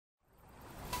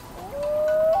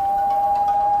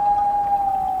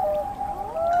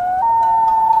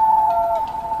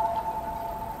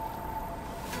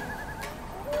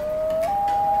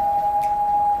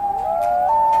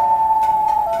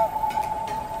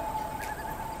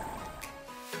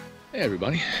Hey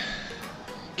everybody,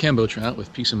 Cambo Trout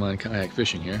with Peace of Mind Kayak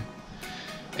Fishing here.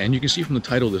 And you can see from the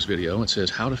title of this video, it says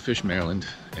how to fish Maryland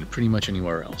and pretty much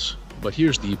anywhere else. But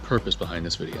here's the purpose behind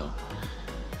this video.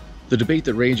 The debate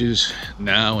that rages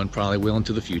now and probably will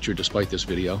into the future, despite this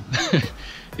video,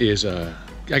 is I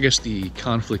guess the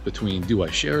conflict between do I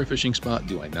share a fishing spot,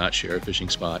 do I not share a fishing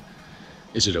spot?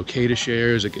 Is it okay to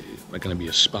share? Is it going to be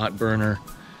a spot burner?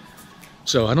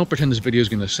 So I don't pretend this video is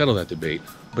going to settle that debate,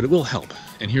 but it will help,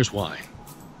 and here's why.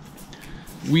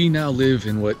 We now live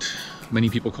in what many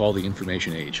people call the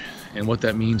information age, and what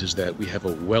that means is that we have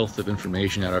a wealth of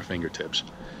information at our fingertips.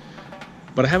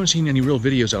 But I haven't seen any real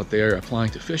videos out there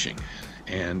applying to fishing,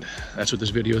 and that's what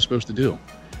this video is supposed to do.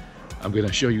 I'm going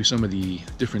to show you some of the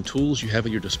different tools you have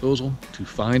at your disposal to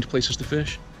find places to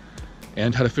fish,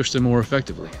 and how to fish them more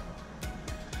effectively.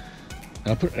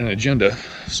 I'll put an agenda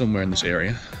somewhere in this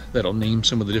area that'll name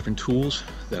some of the different tools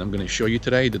that I'm going to show you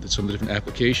today, some of the different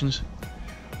applications.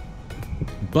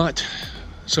 But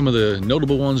some of the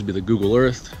notable ones be the Google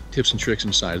Earth, tips and tricks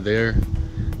inside there,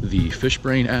 the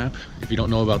Fishbrain app. If you don't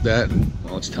know about that,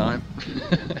 well, it's time.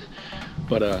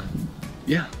 But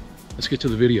yeah, let's get to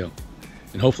the video.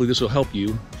 And hopefully this will help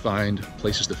you find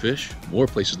places to fish, more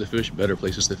places to fish, better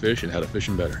places to fish, and how to fish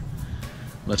them better.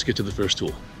 Let's get to the first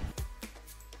tool.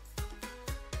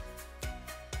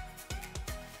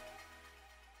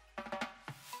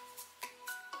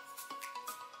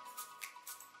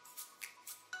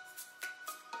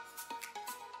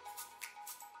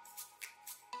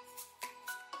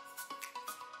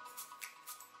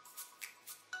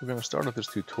 We're going to start off this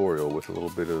tutorial with a little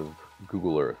bit of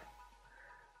Google Earth.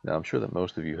 Now, I'm sure that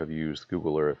most of you have used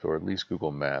Google Earth or at least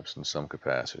Google Maps in some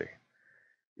capacity.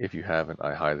 If you haven't,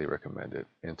 I highly recommend it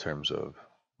in terms of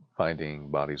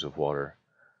finding bodies of water,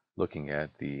 looking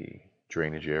at the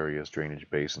drainage areas, drainage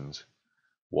basins,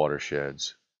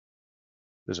 watersheds.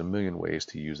 There's a million ways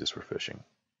to use this for fishing.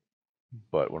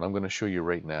 But what I'm going to show you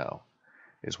right now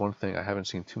is one thing I haven't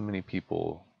seen too many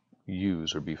people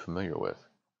use or be familiar with.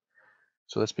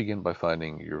 So let's begin by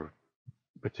finding your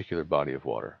particular body of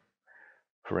water.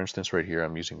 For instance, right here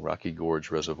I'm using Rocky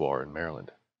Gorge Reservoir in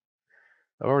Maryland.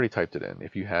 I've already typed it in.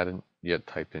 If you hadn't yet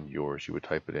typed in yours, you would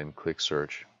type it in, click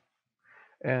search,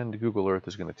 and Google Earth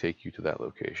is going to take you to that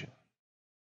location.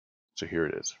 So here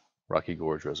it is, Rocky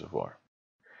Gorge Reservoir.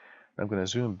 I'm going to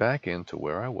zoom back into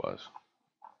where I was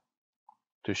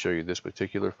to show you this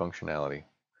particular functionality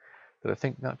that I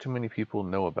think not too many people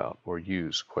know about or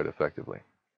use quite effectively.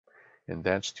 And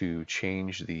that's to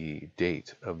change the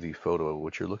date of the photo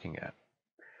which you're looking at.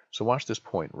 So watch this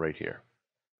point right here.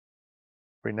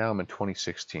 Right now I'm in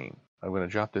 2016. I'm going to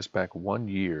drop this back 1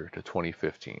 year to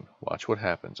 2015. Watch what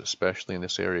happens, especially in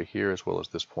this area here as well as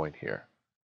this point here.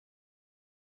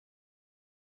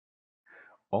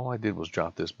 All I did was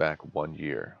drop this back 1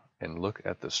 year and look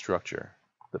at the structure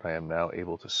that I am now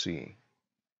able to see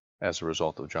as a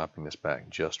result of dropping this back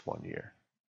just 1 year.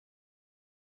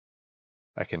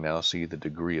 I can now see the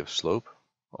degree of slope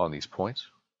on these points,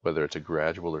 whether it's a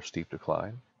gradual or steep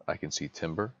decline. I can see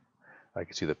timber. I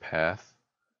can see the path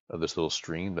of this little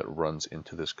stream that runs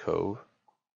into this cove.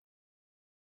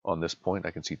 On this point,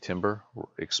 I can see timber,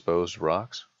 exposed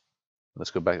rocks.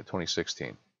 Let's go back to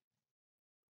 2016.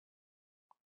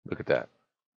 Look at that.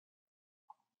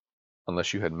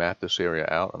 Unless you had mapped this area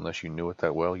out, unless you knew it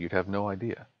that well, you'd have no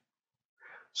idea.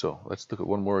 So let's look at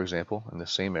one more example in the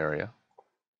same area.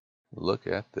 Look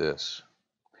at this.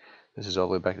 This is all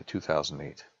the way back to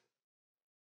 2008.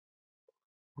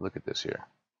 Look at this here.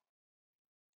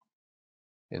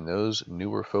 In those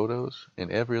newer photos,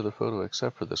 in every other photo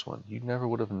except for this one, you never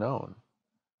would have known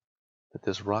that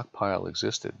this rock pile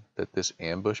existed, that this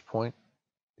ambush point,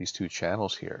 these two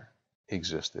channels here,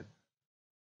 existed.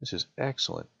 This is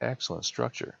excellent, excellent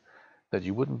structure that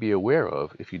you wouldn't be aware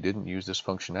of if you didn't use this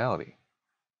functionality.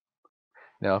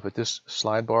 Now, if this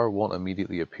slide bar won't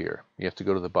immediately appear, you have to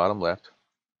go to the bottom left,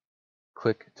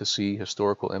 click to see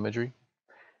historical imagery,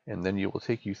 and then it will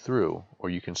take you through, or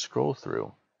you can scroll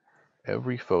through,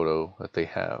 every photo that they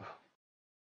have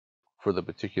for the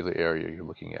particular area you're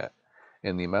looking at.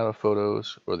 And the amount of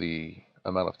photos or the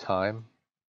amount of time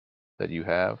that you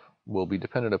have will be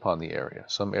dependent upon the area.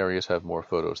 Some areas have more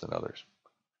photos than others.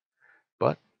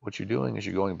 But what you're doing is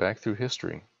you're going back through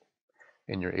history,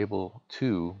 and you're able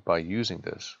to, by using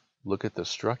this, look at the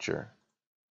structure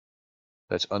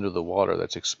that's under the water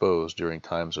that's exposed during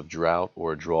times of drought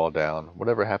or drawdown,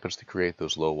 whatever happens to create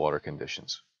those low water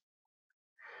conditions.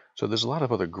 So there's a lot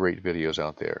of other great videos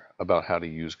out there about how to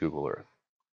use Google Earth.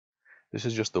 This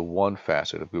is just the one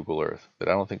facet of Google Earth that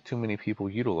I don't think too many people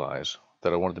utilize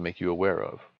that I wanted to make you aware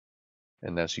of.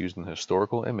 And that's using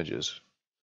historical images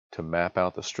to map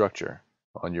out the structure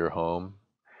on your home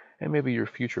and maybe your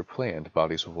future planned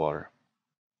bodies of water.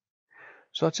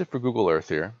 So that's it for Google Earth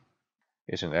here.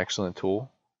 It's an excellent tool,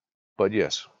 but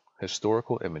yes,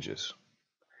 historical images.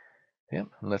 Yep,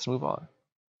 and let's move on.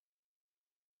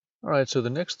 Alright, so the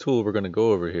next tool we're going to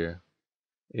go over here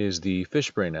is the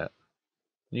Fishbrain app.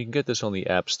 You can get this on the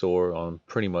App Store on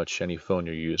pretty much any phone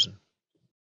you're using.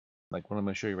 Like what I'm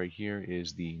going to show you right here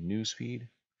is the news feed,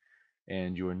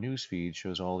 and your news feed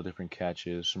shows all the different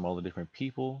catches from all the different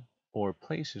people or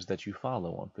places that you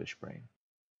follow on Fishbrain.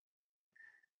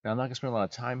 Now I'm not going to spend a lot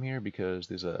of time here because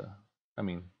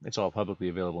it's all publicly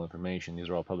available information. These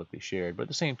are all publicly shared, but at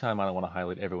the same time I don't want to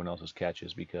highlight everyone else's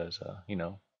catches because,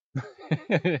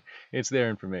 it's their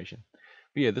information.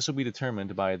 But yeah, this will be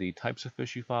determined by the types of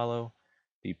fish you follow,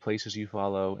 the places you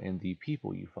follow, and the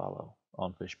people you follow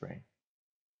on Fishbrain.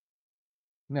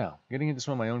 Now, getting into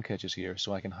some of my own catches here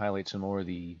so I can highlight some more of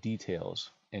the details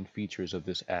and features of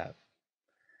this app.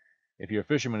 If you're a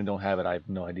fisherman and don't have it, I have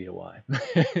no idea why.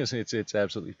 It's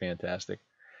absolutely fantastic.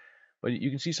 But you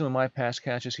can see some of my past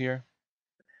catches here.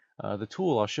 The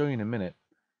tool, I'll show you in a minute.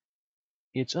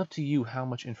 It's up to you how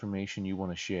much information you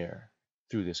want to share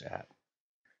through this app.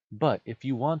 But if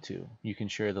you want to, you can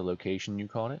share the location you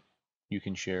caught it. You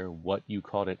can share what you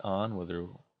caught it on, whether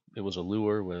it was a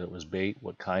lure, whether it was bait,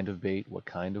 what kind of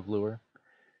lure.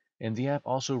 And the app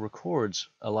also records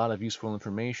a lot of useful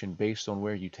information based on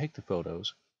where you take the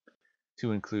photos,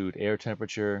 to include air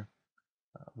temperature,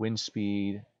 wind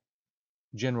speed,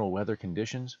 general weather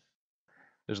conditions.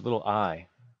 There's a little eye,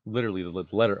 literally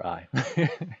the letter I,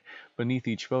 beneath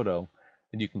each photo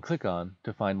that you can click on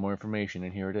to find more information,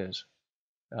 and here it is.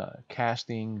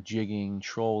 Casting, jigging,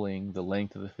 trolling, the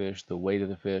length of the fish, the weight of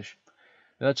the fish.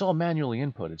 Now, that's all manually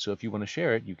inputted, so if you want to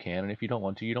share it, you can, and if you don't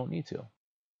want to, you don't need to.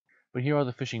 But here are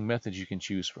the fishing methods you can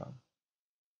choose from.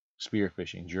 Spear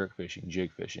fishing, jerk fishing,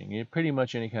 jig fishing. Pretty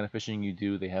much any kind of fishing you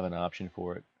do, they have an option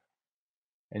for it.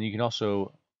 And you can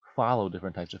also follow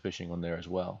different types of fishing on there as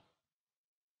well.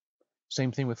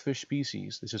 Same thing with fish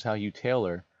species. This is how you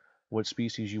tailor what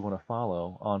species you want to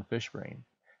follow on Fishbrain,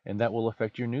 and that will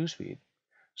affect your newsfeed.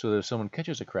 So that if someone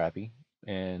catches a crappie,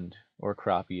 or a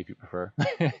crappie if you prefer,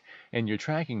 and you're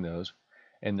tracking those,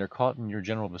 and they're caught in your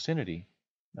general vicinity,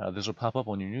 this will pop up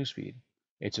on your newsfeed.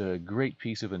 It's a great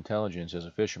piece of intelligence as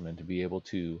a fisherman to be able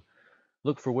to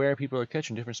look for where people are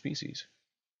catching different species,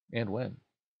 and when.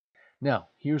 Now,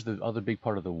 here's the other big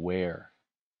part of the where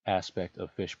aspect of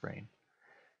Fishbrain.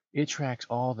 It tracks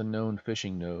all the known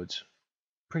fishing nodes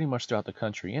pretty much throughout the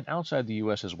country and outside the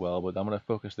US as well, but I'm going to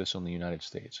focus this on the United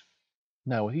States.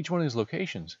 Now, with each one of these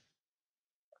locations,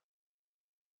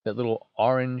 that little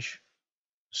orange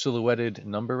silhouetted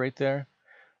number right there,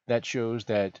 that shows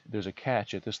that there's a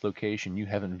catch at this location you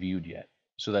haven't viewed yet.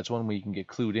 So that's one way you can get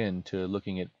clued in to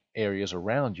looking at areas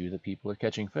around you that people are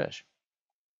catching fish.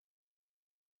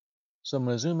 So I'm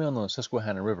going to zoom in on the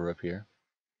Susquehanna River up here.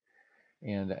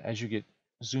 And as you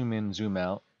zoom in, zoom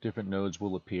out, different nodes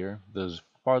will appear. The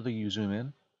farther you zoom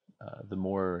in, the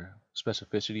more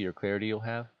specificity or clarity you'll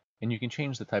have. And you can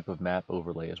change the type of map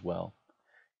overlay as well.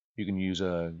 You can use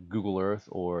a Google Earth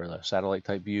or a satellite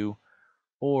type view,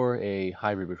 or a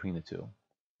hybrid between the two.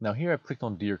 Now here I've clicked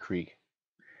on Deer Creek,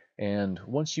 and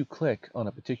once you click on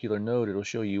a particular node, it'll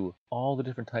show you all the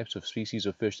different types of species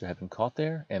of fish that have been caught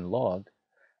there and logged,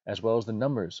 as well as the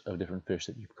numbers of different fish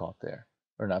that you've caught there.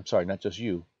 Or no, I'm sorry, not just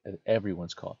you,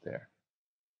 everyone's caught there.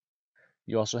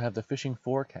 You also have the fishing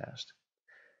forecast.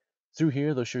 Through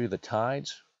here, they'll show you the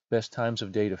tides, best times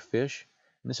of day to fish,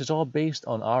 and this is all based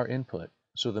on our input.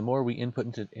 So the more we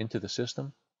input into the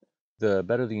system, the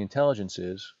better the intelligence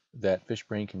is that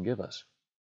Fishbrain can give us.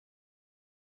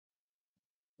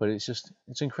 But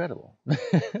it's incredible.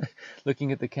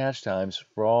 Looking at the catch times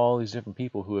for all these different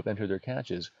people who have entered their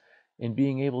catches, and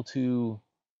being able to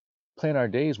plan our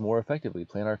days more effectively,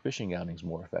 plan our fishing outings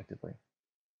more effectively.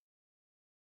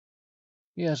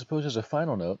 Yeah, I suppose as a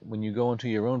final note, when you go into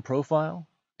your own profile,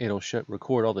 it'll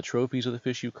record all the trophies of the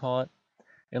fish you caught,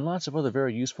 and lots of other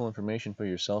very useful information for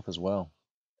yourself as well.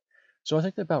 So I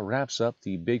think that about wraps up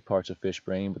the big parts of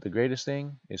Fishbrain, but the greatest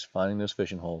thing is finding those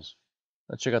fishing holes.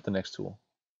 Let's check out the next tool.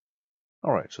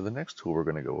 Alright, so the next tool we're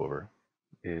going to go over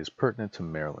is pertinent to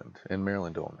Maryland, and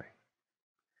Maryland only.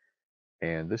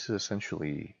 And this is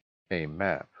essentially a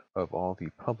map of all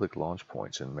the public launch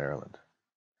points in Maryland.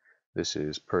 This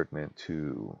is pertinent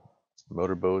to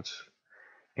motorboats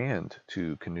and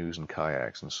to canoes and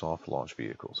kayaks and soft launch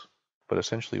vehicles. But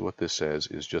essentially what this says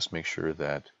is just make sure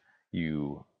that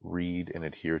you read and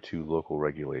adhere to local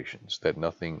regulations, that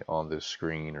nothing on this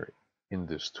screen or in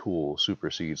this tool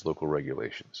supersedes local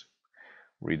regulations.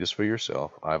 Read this for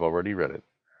yourself. I've already read it.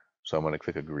 So I'm going to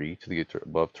click agree to the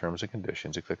above terms and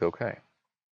conditions and click OK.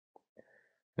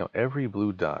 Now every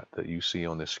blue dot that you see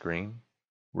on this screen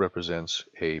represents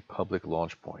a public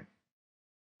launch point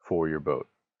for your boat.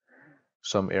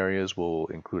 Some areas will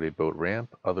include a boat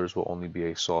ramp, others will only be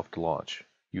a soft launch.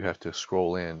 You have to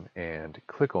scroll in and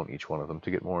click on each one of them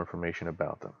to get more information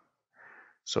about them.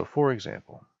 So for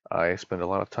example, I spend a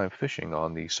lot of time fishing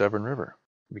on the Severn River.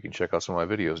 You can check out some of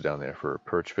my videos down there for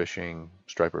perch fishing,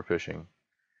 striper fishing.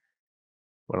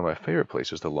 One of my favorite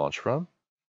places to launch from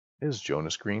is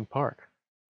Jonas Green Park.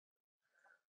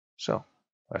 So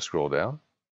I scroll down,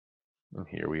 and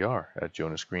here we are at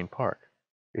Jonas Green Park.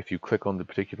 If you click on the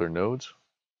particular nodes,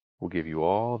 we'll give you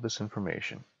all this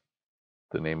information.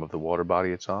 The name of the water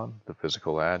body it's on, the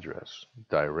physical address,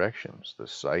 directions, the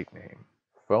site name,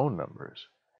 phone numbers,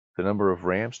 the number of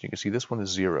ramps. You can see this one is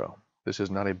 0. This is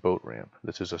not a boat ramp.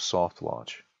 This is a soft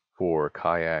launch for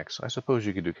kayaks. I suppose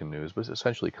you could do canoes, but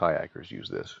essentially kayakers use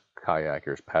this.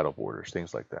 Kayakers, paddleboarders,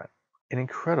 things like that. An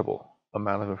incredible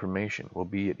amount of information will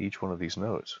be at each one of these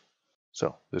nodes.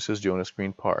 So this is Jonas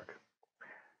Green Park.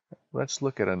 Let's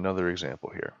look at another example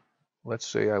here. Let's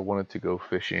say I wanted to go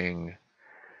fishing,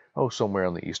 somewhere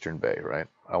on the Eastern Bay, right?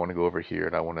 I want to go over here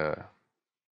and I want to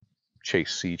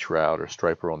chase sea trout or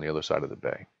striper on the other side of the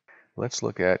bay. Let's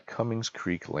look at Cummings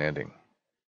Creek Landing.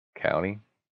 County,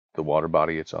 the water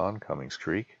body it's on, Cummings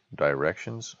Creek,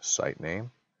 directions, site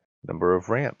name, number of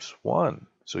ramps, 1.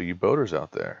 So you boaters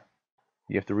out there,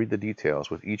 you have to read the details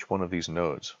with each one of these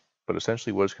nodes. But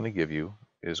essentially what it's going to give you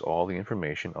is all the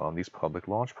information on these public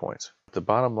launch points. The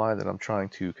bottom line that I'm trying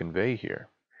to convey here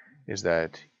is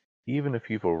that even if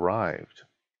you've arrived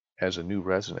as a new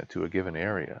resident to a given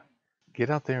area, get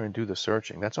out there and do the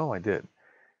searching. That's all I did.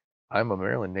 I'm a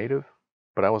Maryland native,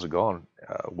 but I was gone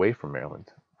away from Maryland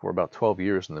for about 12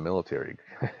 years in the military,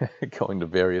 going to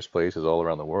various places all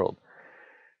around the world.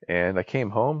 And I came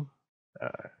home,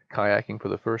 kayaking for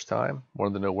the first time,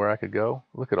 wanted to know where I could go.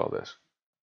 Look at all this.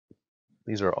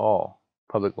 These are all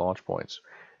public launch points,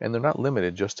 and they're not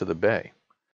limited just to the bay.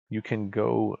 You can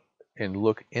go and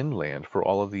look inland for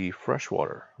all of the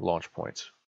freshwater launch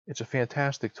points. It's a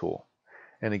fantastic tool.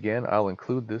 And again, I'll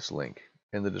include this link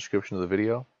in the description of the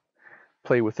video.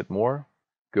 Play with it more.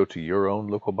 Go to your own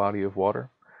local body of water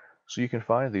so you can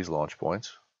find these launch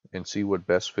points and see what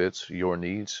best fits your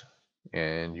needs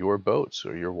and your boats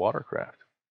or your watercraft.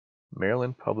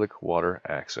 Maryland Public Water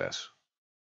Access,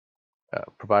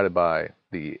 provided by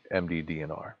the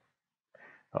MDDNR.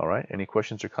 All right, any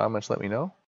questions or comments, let me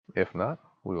know. If not,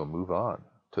 we will move on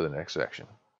to the next section.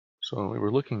 So when we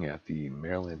were looking at the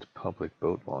Maryland public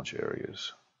boat launch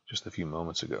areas just a few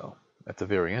moments ago, at the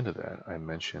very end of that, I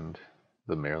mentioned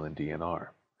the Maryland DNR.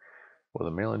 Well,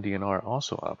 the Maryland DNR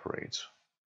also operates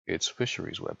its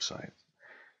fisheries website.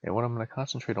 And what I'm going to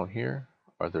concentrate on here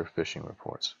are their fishing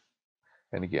reports.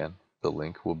 And again, the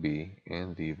link will be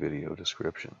in the video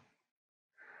description.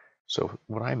 So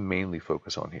what I mainly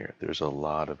focus on here, there's a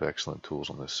lot of excellent tools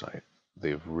on this site.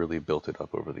 They've really built it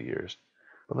up over the years.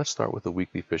 But let's start with the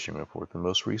weekly fishing report. The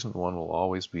most recent one will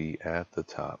always be at the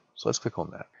top. So let's click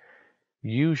on that.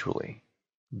 Usually,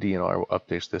 DNR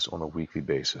updates this on a weekly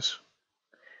basis.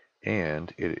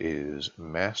 And it is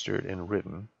mastered and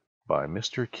written by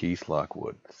Mr. Keith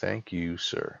Lockwood. Thank you,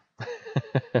 sir.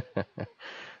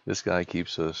 This guy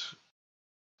keeps us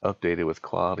updated with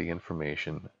quality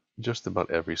information just about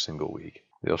every single week.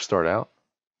 They'll start out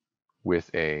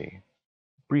with a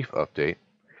brief update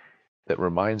that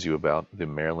reminds you about the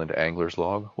Maryland Angler's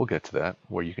Log. We'll get to that,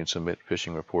 where you can submit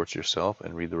fishing reports yourself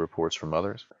and read the reports from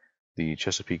others. The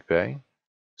Chesapeake Bay,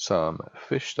 some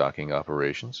fish stocking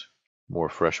operations, more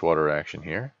freshwater action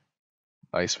here,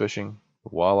 ice fishing,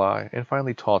 walleye, and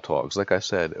finally tautags. Like I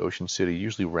said, Ocean City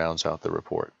usually rounds out the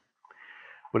report.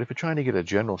 But if you're trying to get a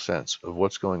general sense of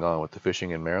what's going on with the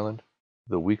fishing in Maryland,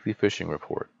 the weekly fishing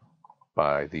report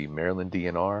by the Maryland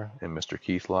DNR and Mr.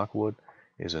 Keith Lockwood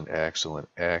is an excellent,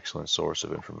 excellent source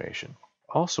of information.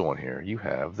 Also on here, you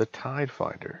have the Tide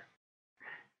Finder.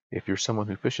 If you're someone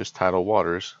who fishes tidal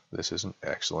waters, this is an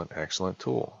excellent, excellent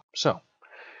tool. So,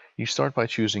 you start by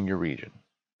choosing your region.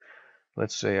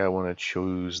 Let's say I want to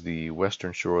choose the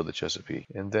western shore of the Chesapeake,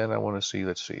 and then I want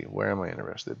to see, where am I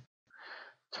interested?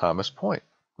 Thomas Point.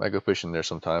 I go fishing there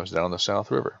sometimes down the South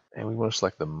River. And we want to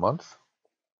select the month.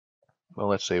 Well,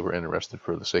 let's say we're interested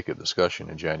for the sake of discussion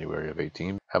in January of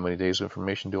 18. How many days of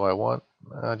information do I want?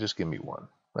 Just give me 1.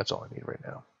 That's all I need right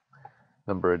now.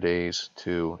 Number of days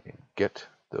to get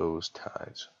those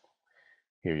tides.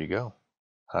 Here you go.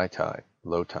 High tide,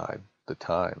 low tide, the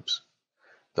times,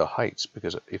 the heights,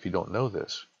 because if you don't know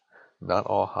this, not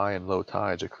all high and low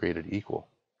tides are created equal.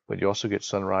 But you also get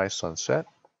sunrise, sunset,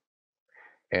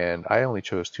 And I only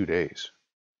chose 2 days.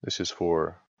 This is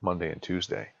for Monday and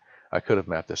Tuesday. I could have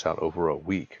mapped this out over a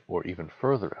week or even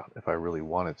further out if I really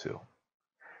wanted to.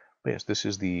 But yes, this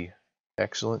is the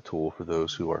excellent tool for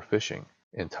those who are fishing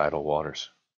in tidal waters.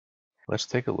 Let's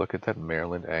take a look at that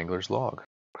Maryland Angler's Log.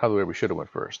 By the way, we should have went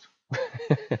first.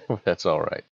 But that's all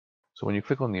right. So when you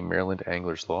click on the Maryland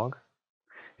Angler's Log,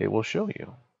 it will show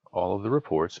you all of the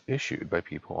reports issued by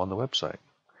people on the website.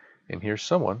 And here's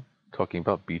someone talking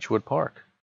about Beechwood Park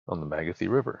on the Magothy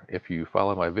River. If you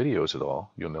follow my videos at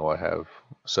all, you'll know I have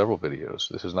several videos.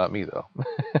 This is not me, though.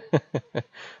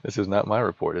 This is not my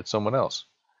report. It's someone else.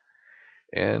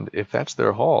 And if that's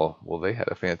their haul, well, they had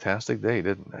a fantastic day,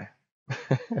 didn't they?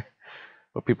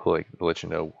 But people like to let you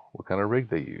know what kind of rig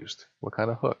they used, what kind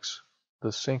of hooks,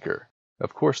 the sinker,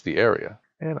 of course the area.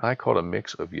 And I caught a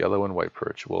mix of yellow and white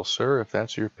perch. Well, sir, if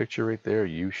that's your picture right there,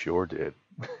 you sure did.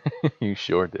 You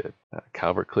sure did.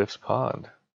 Calvert Cliffs Pond.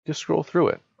 Just scroll through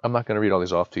it. I'm not going to read all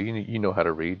these off to you. You know how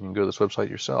to read. You can go to this website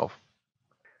yourself.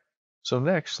 So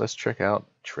next, let's check out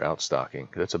trout stocking.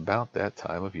 It's about that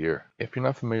time of year. If you're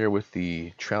not familiar with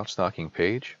the trout stocking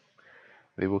page,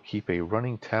 they will keep a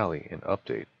running tally and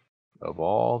update of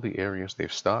all the areas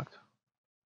they've stocked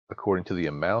according to the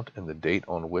amount and the date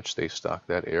on which they stocked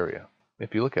that area.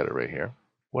 If you look at it right here,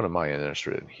 what am I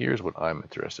interested in? Here's what I'm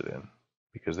interested in,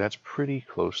 because that's pretty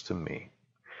close to me.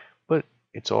 But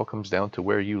it all comes down to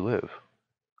where you live.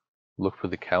 Look for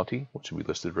the county, which will be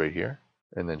listed right here,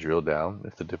 and then drill down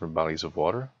into the different bodies of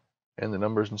water and the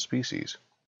numbers and species.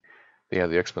 They have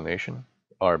the explanation: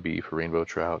 RB for rainbow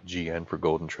trout, GN for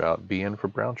golden trout, BN for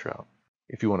brown trout.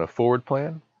 If you want a forward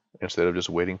plan, instead of just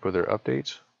waiting for their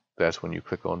updates, that's when you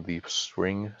click on the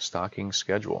spring stocking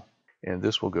schedule. And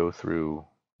this will go through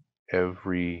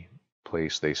every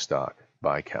place they stock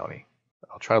by county.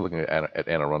 I'll try looking at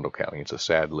Anne Arundel County. It's a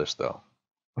sad list, though.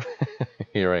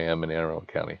 Here I am in Anne Arundel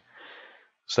County.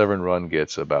 Severn Run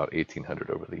gets about 1,800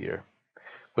 over the year.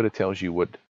 But it tells you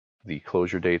what the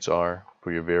closure dates are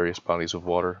for your various bodies of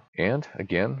water. And,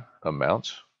 again,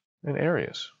 amounts and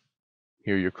areas.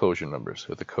 Here are your closure numbers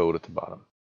with the code at the bottom.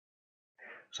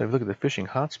 So if you look at the fishing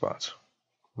hotspots,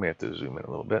 we may have to zoom in a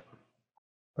little bit.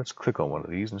 Let's click on one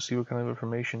of these and see what kind of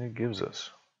information it gives us.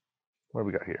 What do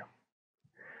we got here?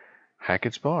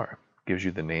 Hackett's Bar gives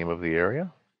you the name of the area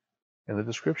and the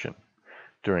description.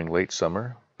 During late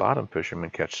summer, bottom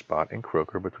fishermen catch spot and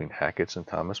croaker between Hackett's and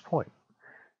Thomas Point.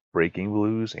 Breaking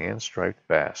blues and striped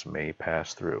bass may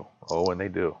pass through. Oh, and they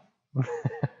do.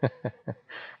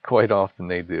 Quite often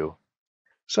they do.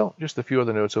 So, just a few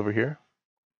other notes over here.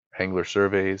 Angler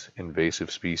surveys,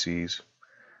 invasive species,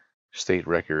 state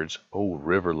records. Oh,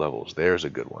 river levels. There's a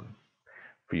good one.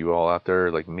 For you all out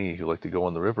there like me who like to go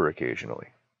on the river occasionally.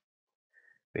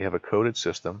 They have a coded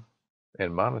system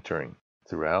and monitoring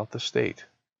throughout the state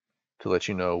to let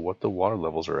you know what the water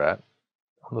levels are at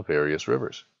on the various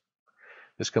rivers.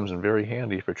 This comes in very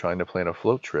handy for trying to plan a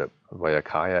float trip via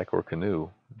kayak or canoe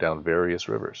down various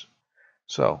rivers.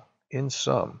 So, in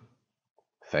sum,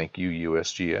 thank you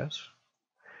USGS,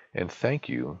 and thank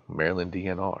you Maryland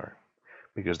DNR,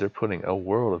 because they're putting a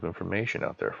world of information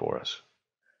out there for us.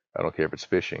 I don't care if it's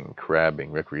fishing,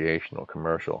 crabbing, recreational,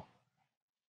 commercial.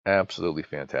 Absolutely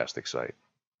fantastic site.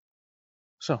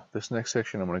 So this next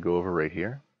section I'm going to go over right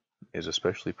here is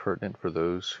especially pertinent for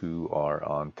those who are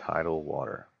on tidal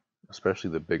water, especially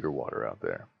the bigger water out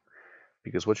there.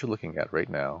 Because what you're looking at right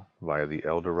now via the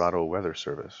El Dorado Weather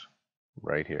Service,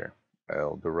 right here,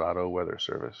 El Dorado Weather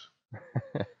Service,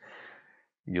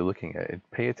 you're looking at it.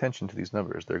 Pay attention to these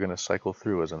numbers. They're going to cycle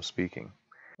through as I'm speaking.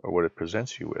 Or what it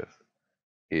presents you with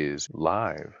is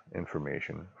live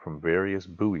information from various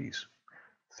buoys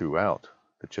throughout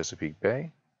the Chesapeake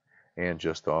Bay and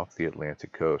just off the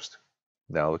Atlantic coast.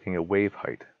 Now looking at wave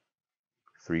height,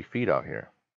 3 feet out here.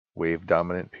 Wave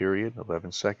dominant period,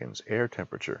 11 seconds. Air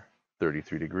temperature,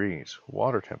 33 degrees.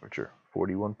 Water temperature,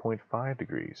 41.5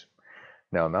 degrees.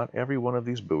 Now, not every one of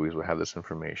these buoys will have this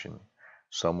information.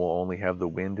 Some will only have the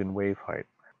wind and wave height.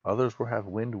 Others will have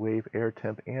wind, wave, air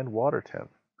temp, and water temp.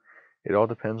 It all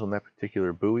depends on that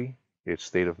particular buoy, its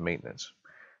state of maintenance.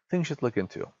 Things you should look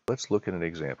into. Let's look at an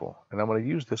example. And I'm going to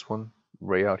use this one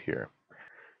right out here.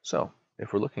 So,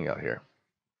 if we're looking out here,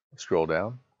 scroll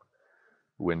down,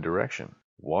 wind direction,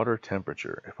 water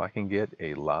temperature. If I can get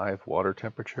a live water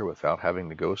temperature without having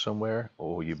to go somewhere,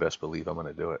 oh, you best believe I'm going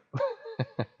to do it.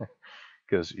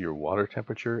 Because your water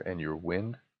temperature and your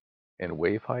wind and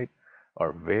wave height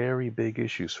are very big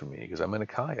issues for me because I'm in a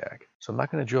kayak. So I'm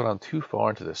not going to drill down too far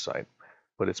into this site,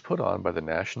 but it's put on by the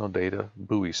National Data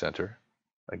Buoy Center.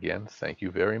 Again, thank you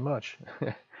very much.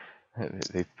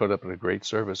 They've put up a great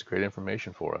service, great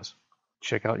information for us.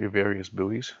 Check out your various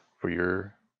buoys for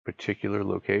your particular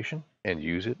location and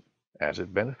use it as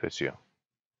it benefits you.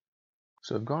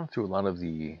 So I've gone through a lot of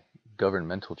the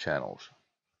governmental channels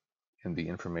and the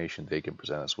information they can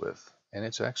present us with, and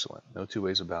it's excellent, no two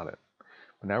ways about it.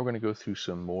 But now we're going to go through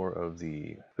some more of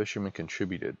the fisherman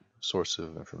contributed source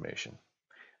of information.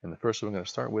 And the first one I'm going to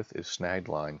start with is snagged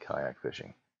line kayak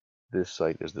fishing. This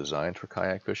site is designed for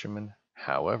kayak fishermen.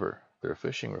 However, their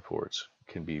fishing reports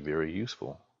can be very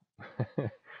useful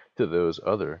to those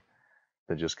other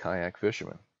than just kayak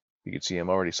fishermen. You can see I'm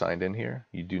already signed in here.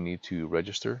 You do need to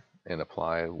register and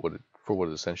apply for what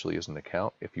essentially is an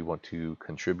account if you want to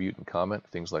contribute and comment,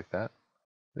 things like that.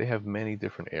 They have many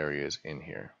different areas in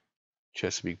here.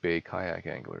 Chesapeake Bay kayak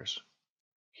anglers,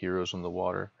 Heroes on the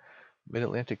Water,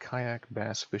 Mid-Atlantic Kayak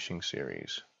Bass Fishing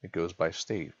Series. It goes by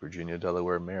state: Virginia,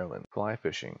 Delaware, Maryland. Fly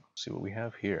fishing. See what we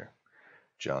have here.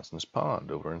 Johnson's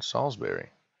Pond over in Salisbury.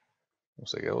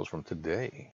 Looks like that was from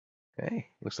today. Hey,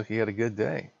 looks like he had a good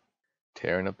day.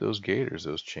 Tearing up those gators,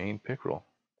 those chained pickerel.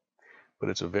 But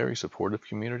it's a very supportive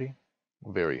community,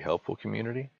 very helpful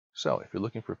community. So if you're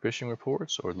looking for fishing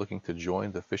reports or looking to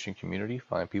join the fishing community,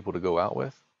 find people to go out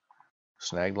with,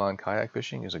 snagged line kayak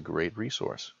fishing is a great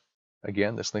resource.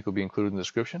 Again, this link will be included in the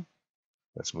description.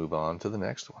 Let's move on to the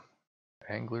next one.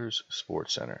 Anglers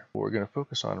Sports Center. What we're going to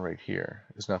focus on right here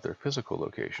is not their physical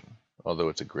location, although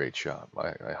it's a great shop.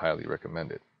 I highly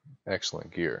recommend it.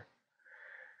 Excellent gear.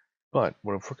 But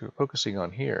what I'm focusing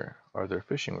on here are their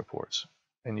fishing reports.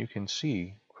 And you can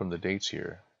see from the dates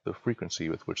here the frequency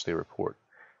with which they report.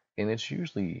 And it's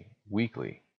usually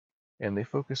weekly. And they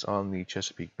focus on the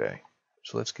Chesapeake Bay.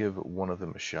 So let's give one of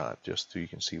them a shot just so you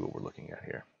can see what we're looking at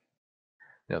here.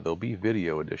 Now there'll be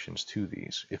video additions to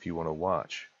these if you want to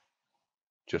watch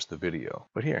just the video.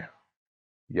 But here,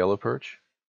 yellow perch,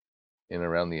 in and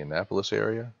around the Annapolis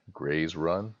area, Gray's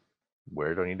Run.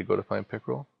 Where do I need to go to find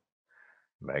pickerel?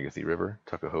 Magothy River,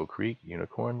 Tuckahoe Creek,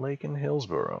 Unicorn Lake, and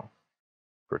Hillsborough.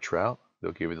 For trout,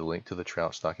 they'll give you the link to the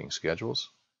trout stocking schedules.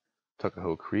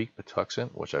 Tuckahoe Creek,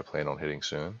 Patuxent, which I plan on hitting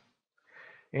soon.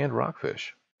 And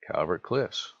rockfish, Calvert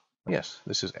Cliffs. Yes,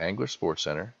 this is Angler Sports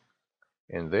Center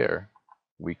and their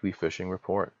weekly fishing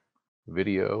report,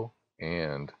 video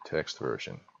and text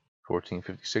version.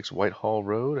 1456 Whitehall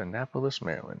Road, Annapolis,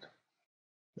 Maryland.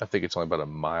 I think it's only about a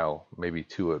mile, maybe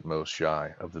two at most,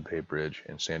 shy of the Bay Bridge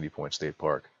in Sandy Point State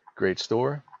Park. Great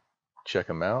store, check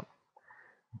them out.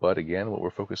 But again, what we're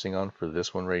focusing on for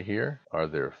this one right here are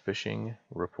their fishing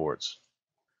reports.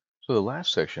 So the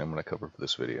last section I'm going to cover for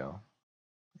this video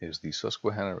is the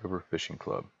Susquehanna River Fishing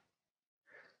Club.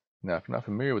 Now, if you're not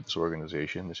familiar with this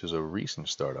organization, this is a recent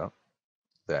startup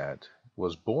that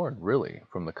was born really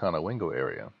from the Conowingo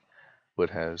area, but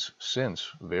has since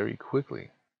very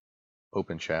quickly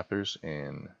opened chapters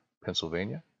in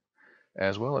Pennsylvania,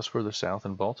 as well as further south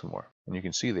in Baltimore. And you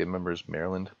can see they have members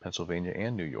Maryland, Pennsylvania,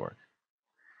 and New York.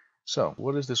 So,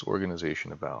 what is this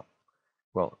organization about?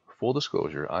 Well, full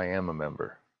disclosure, I am a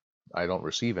member. I don't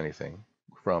receive anything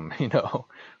from,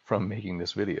 from making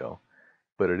this video,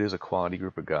 but it is a quality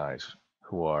group of guys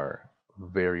who are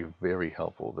very, very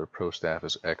helpful. Their pro staff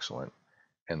is excellent,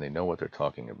 and they know what they're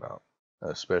talking about,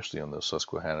 especially on those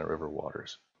Susquehanna River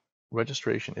waters.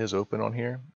 Registration is open on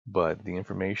here, but the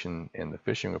information and the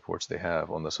fishing reports they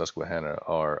have on the Susquehanna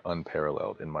are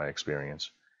unparalleled in my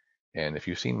experience. And if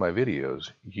you've seen my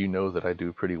videos, you know that I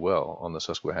do pretty well on the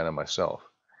Susquehanna myself.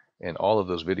 And all of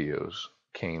those videos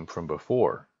came from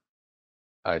before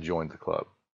I joined the club.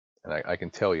 And I can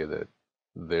tell you that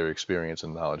their experience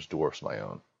and knowledge dwarfs my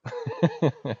own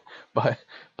by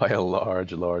a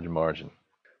large, large margin.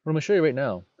 What I'm going to show you right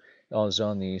now is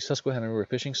on the Susquehanna River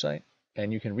Fishing site.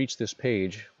 And you can reach this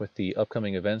page with the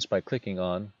upcoming events by clicking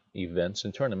on Events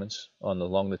and Tournaments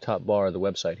along the top bar of the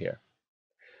website here.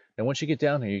 And once you get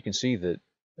down here, you can see that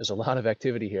there's a lot of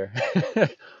activity here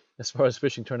as far as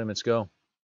fishing tournaments go.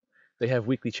 They have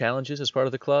weekly challenges as part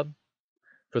of the club.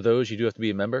 For those, you do have to be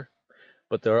a member.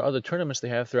 But there are other tournaments they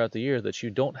have throughout the year that you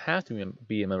don't have to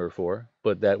be a member for,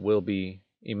 but that will be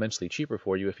immensely cheaper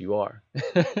for you if you are.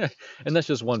 And that's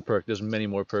just one perk. There's many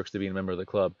more perks to being a member of the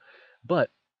club. But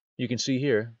you can see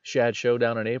here, Shad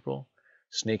Showdown in April,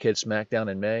 Snakehead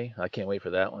Smackdown in May. I can't wait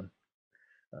for that one.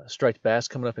 Striped Bass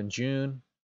coming up in June.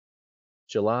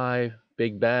 July,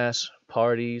 Big Bass,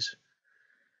 parties,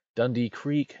 Dundee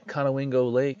Creek, Conowingo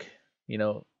Lake.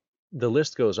 The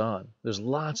list goes on. There's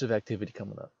lots of activity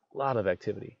coming up. A lot of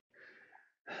activity.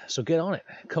 So get on it.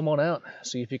 Come on out.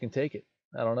 See if you can take it.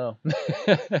 I don't know.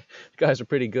 The guys are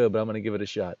pretty good, but I'm going to give it a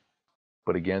shot.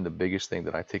 But again, the biggest thing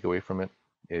that I take away from it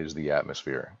is the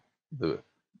atmosphere. The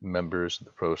members,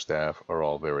 the pro staff are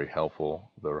all very helpful.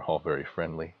 They're all very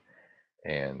friendly.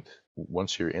 And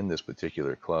once you're in this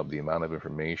particular club, the amount of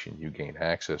information you gain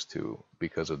access to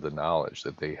because of the knowledge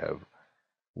that they have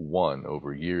won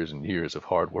over years and years of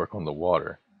hard work on the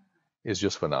water is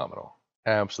just phenomenal.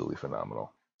 Absolutely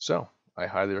phenomenal. So I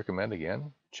highly recommend,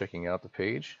 again, checking out the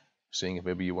page, seeing if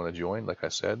maybe you want to join. Like I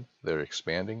said, they're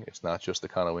expanding. It's not just the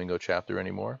Conowingo chapter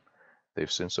anymore.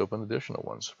 They've since opened additional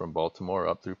ones from Baltimore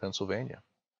up through Pennsylvania.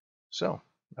 So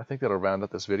I think that'll round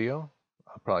up this video.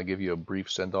 I'll probably give you a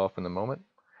brief send-off in a moment.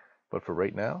 But for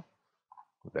right now,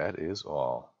 that is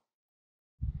all.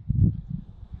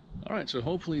 All right, so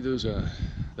hopefully those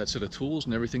that set of tools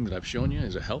and everything that I've shown you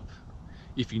is a help.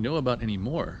 If you know about any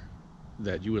more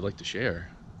that you would like to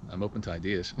share, I'm open to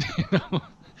ideas.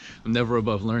 I'm never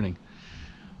above learning.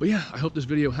 But yeah, I hope this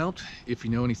video helped. If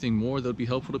you know anything more that would be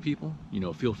helpful to people,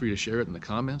 feel free to share it in the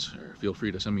comments, or feel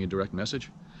free to send me a direct message.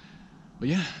 But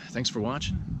yeah, thanks for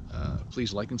watching.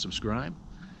 Please like and subscribe.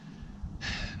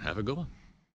 Have a good one.